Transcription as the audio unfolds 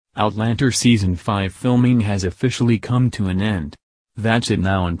Outlander Season 5 filming has officially come to an end. That's it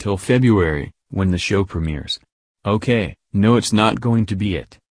now until February, when the show premieres. Okay, no, it's not going to be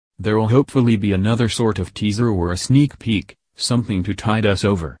it. There'll hopefully be another sort of teaser or a sneak peek, something to tide us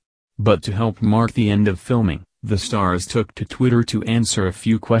over. But to help mark the end of filming, the stars took to Twitter to answer a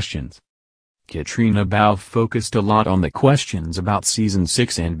few questions. Caitriona Balfe focused a lot on the questions about Season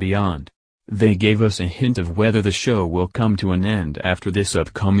 6 and beyond. They gave us a hint of whether the show will come to an end after this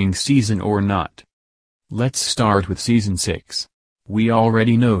upcoming season or not. Let's start with Season 6. We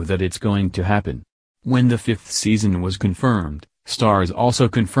already know that it's going to happen. When the 5th season was confirmed, stars also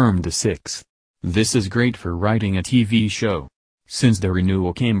confirmed the 6th. This is great for writing a TV show. Since the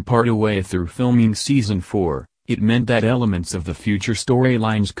renewal came partway through filming Season 4, it meant that elements of the future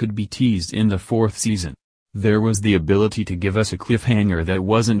storylines could be teased in the 4th season. There was the ability to give us a cliffhanger that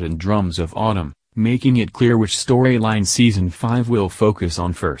wasn't in Drums of Autumn, making it clear which storyline Season 5 will focus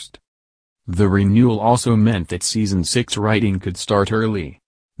on first. The renewal also meant that Season 6 writing could start early.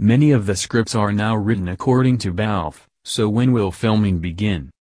 Many of the scripts are now written according to Balfe, so when will filming begin?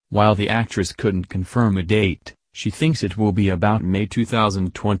 While the actress couldn't confirm a date, she thinks it will be about May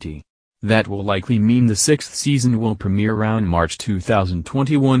 2020. That will likely mean the 6th season will premiere around March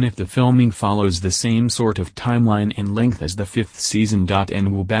 2021 if the filming follows the same sort of timeline and length as the 5th season.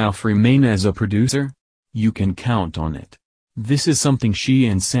 And will Balfe remain as a producer? You can count on it. This is something she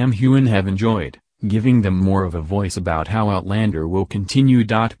and Sam Heughan have enjoyed, giving them more of a voice about how Outlander will continue.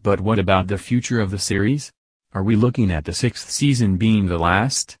 But what about the future of the series? Are we looking at the 6th season being the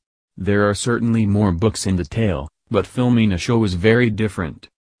last? There are certainly more books in the tale, but filming a show is very different.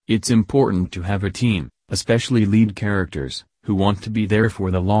 It's important to have a team, especially lead characters, who want to be there for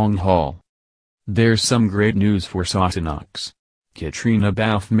the long haul. There's some great news for Soutinox. Caitriona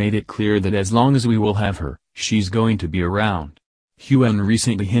Balfe made it clear that as long as we will have her, she's going to be around. Heughan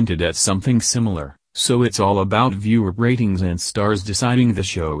recently hinted at something similar, so it's all about viewer ratings and stars deciding the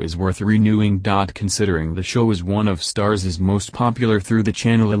show is worth renewing. Considering the show is one of Starz' most popular through the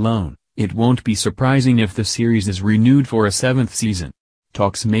channel alone, it won't be surprising if the series is renewed for a 7th season.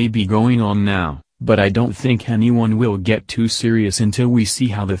 Talks may be going on now, but I don't think anyone will get too serious until we see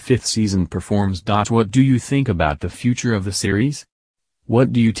how the 5th season performs. What do you think about the future of the series?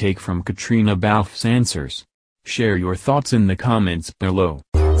 What do you take from Caitriona Balfe's answers? Share your thoughts in the comments below.